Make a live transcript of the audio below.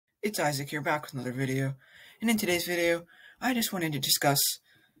It's Isaac here, back with another video, and in today's video, I just wanted to discuss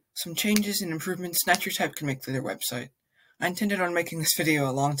some changes and improvements Nitro Type can make to their website. I intended on making this video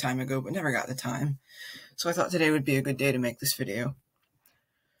a long time ago, but never got the time, so I thought today would be a good day to make this video.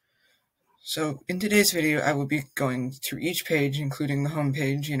 So, in today's video, I will be going through each page, including the home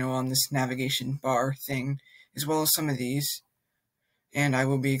page, on this navigation bar thing, as well as some of these, and I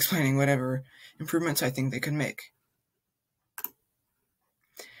will be explaining whatever improvements I think they could make.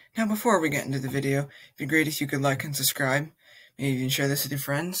 Now, before we get into the video, it'd be great if you could like and subscribe, maybe even share this with your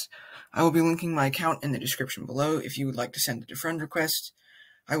friends. I will be linking my account in the description below if you would like to send a friend request.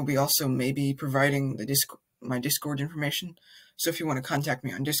 I will be also maybe providing my Discord information, so if you want to contact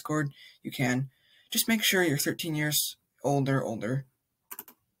me on Discord, you can. Just make sure you're 13 years old or older.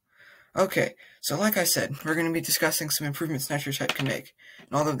 Okay, so like I said, we're going to be discussing some improvements Nitro Type can make,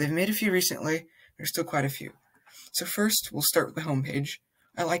 and although they've made a few recently, there's still quite a few. So first, we'll start with the home page.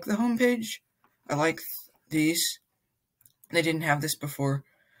 I like the home page. I like these. They didn't have this before.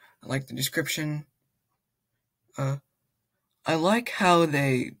 I like the description. I like how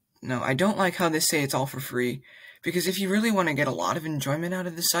I don't like how they say it's all for free, because if you really want to get a lot of enjoyment out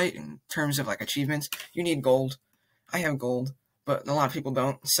of the site in terms of like achievements, you need gold. I have gold, but a lot of people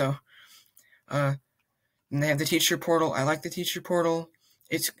don't, so and they have the teacher portal. I like the teacher portal.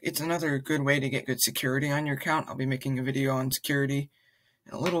 It's another good way to get good security on your account. I'll be making a video on security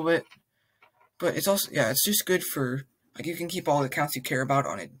in a little bit, but it's also, it's just good for, like, you can keep all the accounts you care about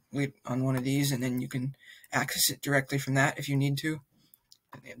on one of these, and then you can access it directly from that if you need to.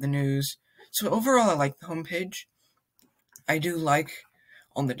 And they have the news. So overall, I like the homepage. I do like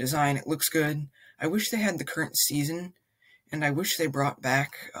on the design, it looks good. I wish they had the current season, and I wish they brought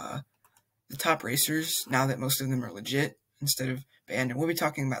back the top racers now that most of them are legit instead of banned, and we'll be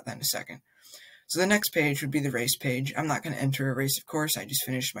talking about that in a second. So the next page would be the race page. I'm not going to enter a race, of course. I just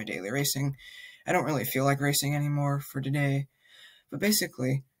finished my daily racing. I don't really feel like racing anymore for today. But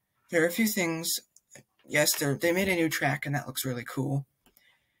basically, there are a few things. Yes, they made a new track, and that looks really cool.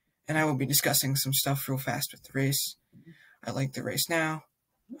 And I will be discussing some stuff real fast with the race. I like the race now.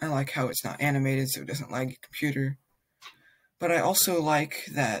 I like how it's not animated, so it doesn't lag your computer. But I also like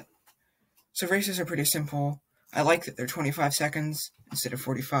that, so races are pretty simple. I like that they're 25 seconds instead of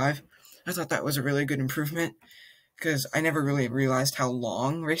 45. I thought that was a really good improvement, because I never really realized how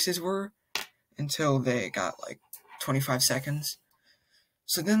long races were until they got like 25 seconds.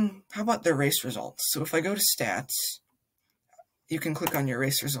 So then, how about their race results? So if I go to stats, you can click on your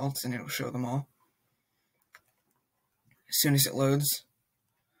race results and it'll show them all as soon as it loads.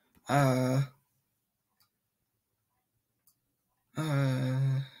 Let's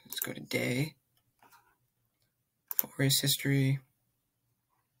go to day, full race history.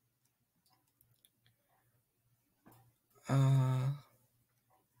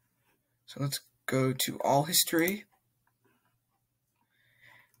 So let's go to all history.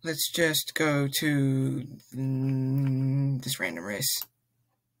 Let's just go to this random race.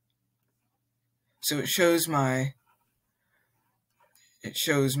 So it shows my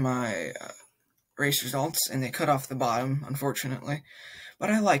race results, and they cut off the bottom, unfortunately.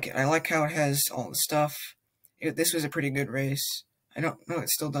 But I like it. I like how it has all the stuff. This was a pretty good race. I don't know, it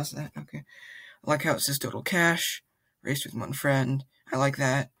still does that. Okay. I like how it says total cash, race with one friend. I like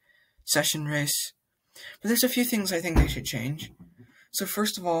that. Session race. But there's a few things I think they should change. So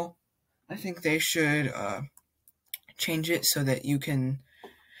first of all, I think they should change it so that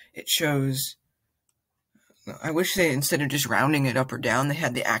it shows, I wish they, instead of just rounding it up or down, they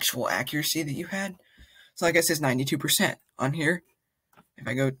had the actual accuracy that you had. So like it says 92% on here. If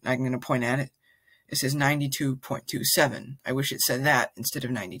I'm going to point at it, it says 92.27. I wish it said that instead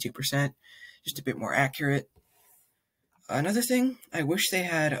of 92%, just a bit more accurate. Another thing, I wish they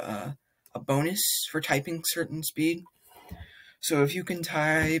had a bonus for typing certain speed. So if you can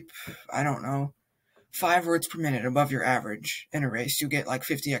type, I don't know, 5 words per minute above your average in a race, you get like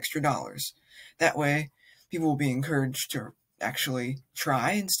 $50 extra. That way, people will be encouraged to actually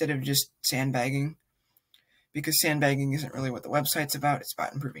try instead of just sandbagging, because sandbagging isn't really what the website's about. It's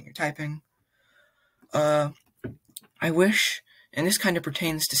about improving your typing. I wish, and this kind of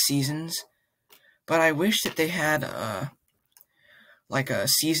pertains to seasons, but I wish that they had like a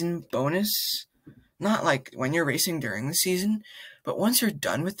season bonus. Not like when you're racing during the season, but once you're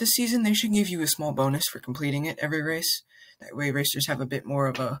done with the season, they should give you a small bonus for completing it every race. That way racers have a bit more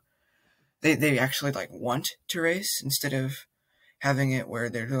of a, they actually like want to race, instead of having it where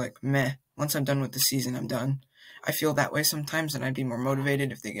they're like, meh, once I'm done with the season, I'm done. I feel that way sometimes, and I'd be more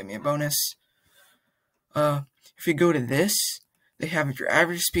motivated if they give me a bonus. If you go to this, they have your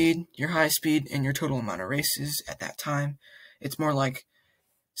average speed, your high speed, and your total amount of races at that time. It's more like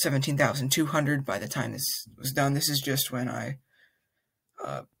 17,200 by the time this was done. This is just when I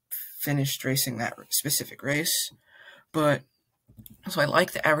finished racing that specific race. But, so I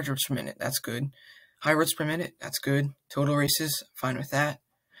like the average roads per minute, that's good. High roads per minute, that's good. Total races, fine with that.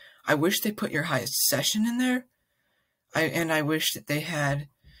 I wish they put your highest session in there. And I wish that they had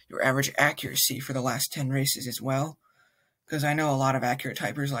your average accuracy for the last 10 races as well. Because I know a lot of accurate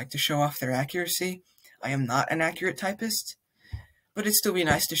typers like to show off their accuracy. I am not an accurate typist, but it'd still be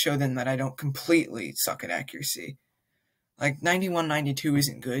nice to show them that I don't completely suck at accuracy. Like 91, 92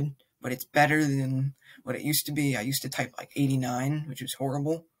 isn't good, but it's better than what it used to be. I used to type like 89, which was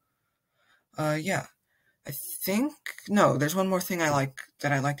horrible. Yeah. I think, no, there's one more thing I'd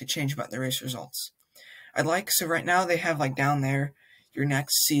like to change about the race results. So right now they have like down there your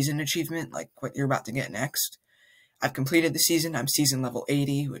next season achievement, like what you're about to get next. I've completed the season. I'm season level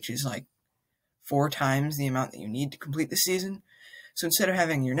 80, which is like 4 times the amount that you need to complete the season. So instead of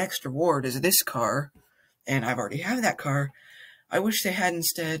having your next reward is this car, and I've already have that car, I wish they had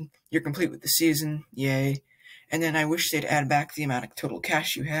instead, you're complete with the season, yay. And then I wish they'd add back the amount of total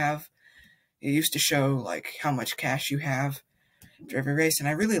cash you have. It used to show like how much cash you have after every race, and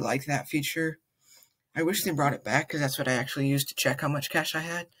I really like that feature. I wish they brought it back, because that's what I actually used to check how much cash I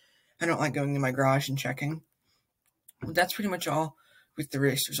had. I don't like going to my garage and checking. But that's pretty much all with the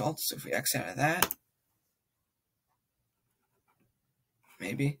race results. So if we X out of that,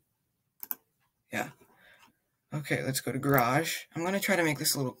 maybe. Yeah. Okay, let's go to garage. I'm going to try to make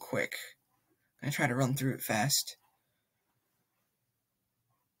this a little quick. I'm going to try to run through it fast.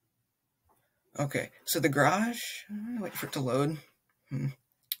 Okay, so the garage, wait for it to load.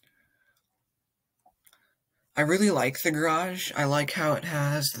 I really like the garage. I like how it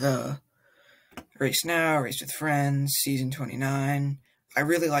has the race now, race with friends, season 29. I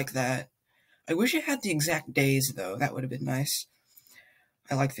really like that. I wish it had the exact days, though. That would have been nice.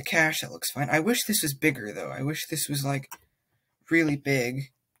 I like the cash. That looks fine. I wish this was bigger, though. I wish this was, like, really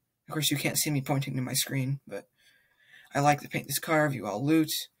big. Of course, you can't see me pointing to my screen, but I like to paint this car, view all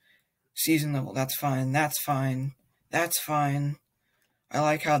loot. Season level, that's fine. That's fine. That's fine. I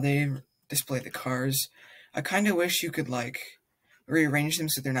like how they display the cars. I kind of wish you could, like, rearrange them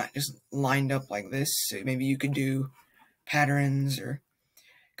so they're not just lined up like this. So maybe you could do patterns, or...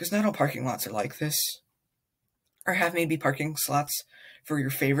 because not all parking lots are like this. Or have maybe parking slots for your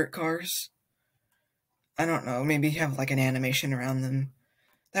favorite cars. I don't know, maybe have like an animation around them.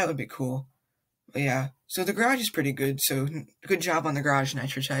 That would be cool. But yeah, so the garage is pretty good, so good job on the garage,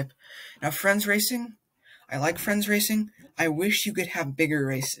 Nitro Type. Now, Friends Racing. I like Friends Racing. I wish you could have bigger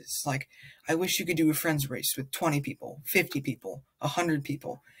races. Like, I wish you could do a Friends race with 20 people, 50 people, 100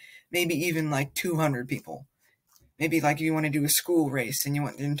 people, maybe even like 200 people. Maybe like you want to do a school race and you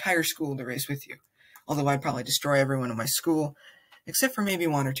want the entire school to race with you. Although I'd probably destroy everyone in my school, except for maybe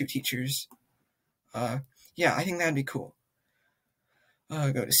 1 or 2 teachers. Yeah, I think that'd be cool.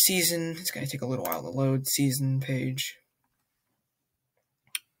 Go to season. It's going to take a little while to load. Season page.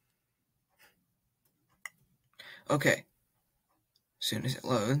 Okay. As soon as it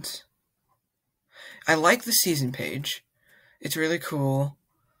loads. I like the season page. It's really cool.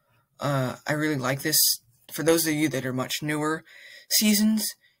 I really like this. For those of you that are much newer, seasons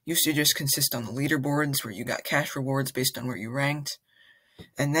used to just consist on the leaderboards where you got cash rewards based on where you ranked.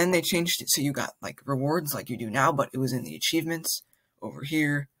 And then they changed it so you got like rewards like you do now, but it was in the achievements over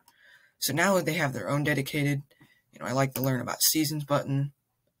here. So now they have their own dedicated, I like to learn about seasons button.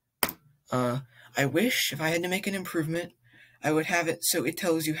 I wish if I had to make an improvement, I would have it so it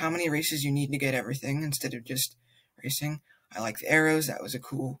tells you how many races you need to get everything instead of just racing. I like the arrows. That was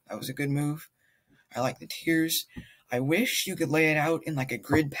a good move. I like the tiers. I wish you could lay it out in like a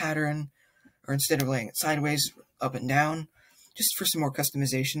grid pattern, or instead of laying it sideways, up and down, just for some more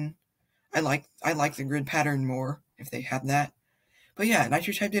customization. I like the grid pattern more if they had that. But yeah,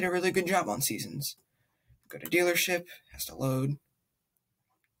 Nitro Type did a really good job on seasons. Go to dealership, has to load.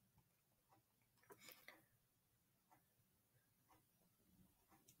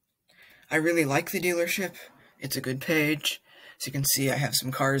 I really like the dealership. It's a good page. As you can see, I have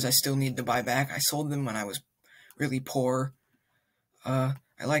some cars I still need to buy back. I sold them when I was really poor. I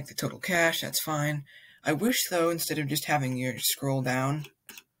like the total cash, that's fine. I wish, though, instead of just having you scroll down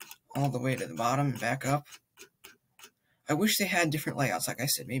all the way to the bottom and back up, I wish they had different layouts, like I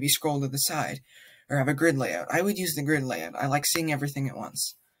said. Maybe scroll to the side, or have a grid layout. I would use the grid layout. I like seeing everything at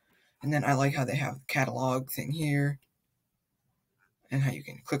once. And then I like how they have the catalog thing here, and how you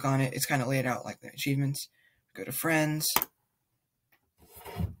can click on it. It's kind of laid out like the achievements. Go to friends.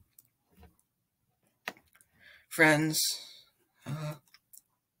 Friends.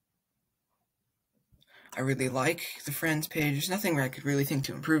 I really like the friends page. There's nothing where I could really think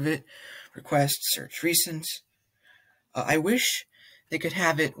to improve it. Requests, search recent. I wish they could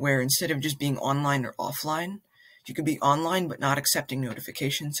have it where instead of just being online or offline, you could be online but not accepting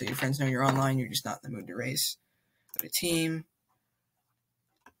notifications, so your friends know you're online, you're just not in the mood to race. Go to team.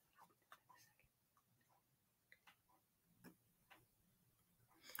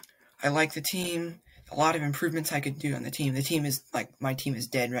 I like the team. A lot of improvements I could do on the team. The team is, like, my team is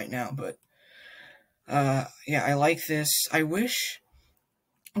dead right now, but, yeah, I like this. I wish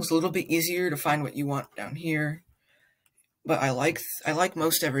it was a little bit easier to find what you want down here, but I like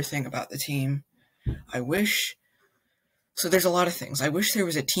most everything about the team. So there's a lot of things. I wish there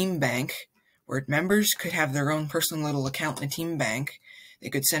was a team bank where members could have their own personal little account in a team bank. They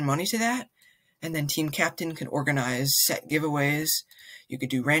could send money to that, and then team captain could organize set giveaways. You could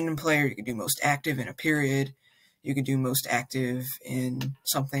do random player, you could do most active in a period, you could do most active in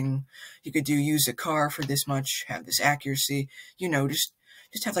something, you could do use a car for this much, have this accuracy, just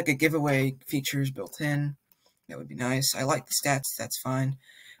have like a giveaway features built in. That would be nice. I like the stats, that's fine.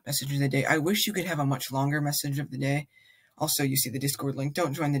 Message of the day. I wish you could have a much longer message of the day. Also, you see the Discord link.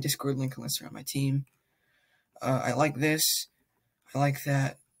 Don't join the Discord link unless you're on my team. I like this. I like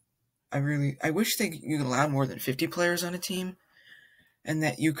that. I wish you could allow more than 50 players on a team, and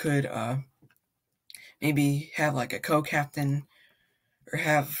that you could maybe have like a co-captain, or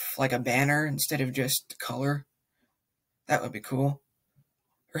have like a banner instead of just color. That would be cool.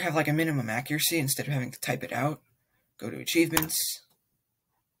 Or have like a minimum accuracy instead of having to type it out. Go to achievements.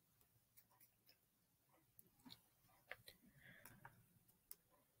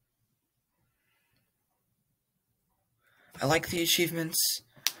 I like the achievements.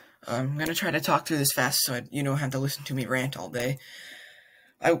 I'm going to try to talk through this fast so you don't have to listen to me rant all day.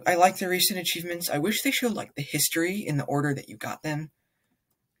 I like the recent achievements. I wish they showed like the history in the order that you got them,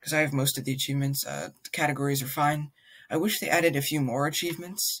 because I have most of the achievements. The categories are fine. I wish they added a few more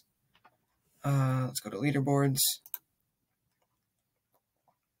achievements. Let's go to leaderboards.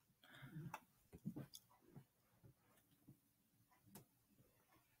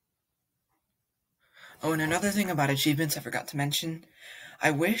 Oh, and another thing about achievements I forgot to mention. I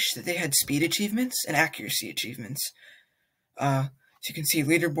wish that they had speed achievements and accuracy achievements. As you can see,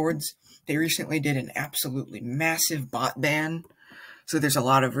 leaderboards, they recently did an absolutely massive bot ban. So there's a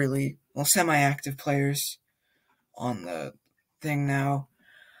lot of really, semi-active players on the thing now.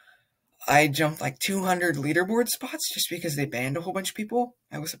 I jumped like 200 leaderboard spots just because they banned a whole bunch of people.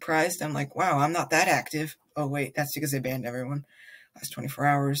 I was surprised. I'm like, wow, I'm not that active. Oh, wait, that's because they banned everyone. Last 24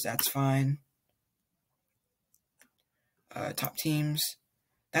 hours, that's fine. Top teams,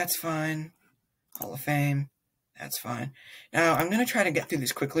 that's fine. Hall of Fame, that's fine. Now, I'm going to try to get through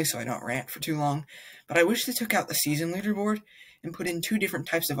this quickly so I don't rant for too long, but I wish they took out the season leaderboard and put in 2 different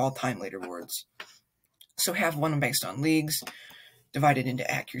types of all-time leaderboards. So have one based on leagues, divided into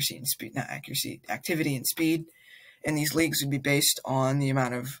accuracy and speed, not accuracy, activity and speed, and these leagues would be based on the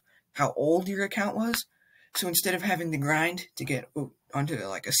amount of how old your account was. So instead of having to grind to get onto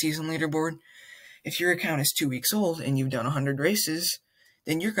like a season leaderboard, if your account is 2 weeks old and you've done 100 races,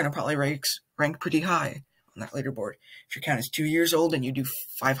 then you're going to probably rank pretty high on that leaderboard. If your account is 2 years old and you do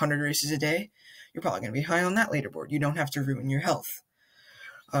 500 races a day, you're probably going to be high on that leaderboard. You don't have to ruin your health.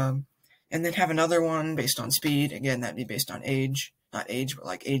 And then have another one based on speed. Again, that'd be based on age. Not age, but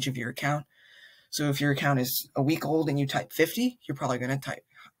like age of your account. So if your account is a week old and you type 50, you're probably going to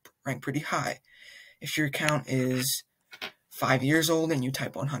rank pretty high. If your account is 5 years old and you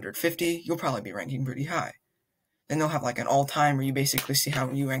type 150, you'll probably be ranking pretty high. Then they'll have like an all-time where you basically see how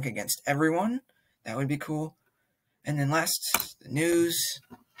you rank against everyone. That would be cool. And then last, the news.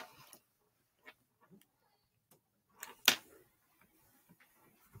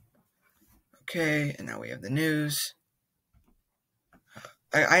 Okay, and now we have the news.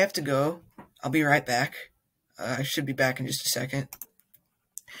 I have to go. I'll be right back. I should be back in just a second.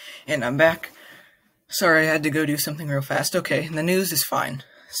 And I'm back. Sorry, I had to go do something real fast. Okay, the news is fine.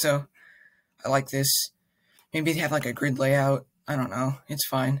 So, I like this. Maybe they have like a grid layout. I don't know. It's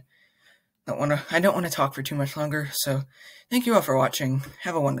fine. I don't want to talk for too much longer, so thank you all for watching.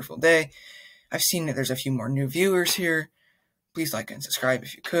 Have a wonderful day. I've seen that there's a few more new viewers here. Please like and subscribe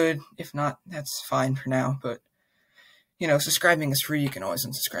if you could. If not, that's fine for now, but, subscribing is free. You can always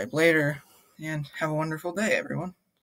unsubscribe later. And have a wonderful day, everyone.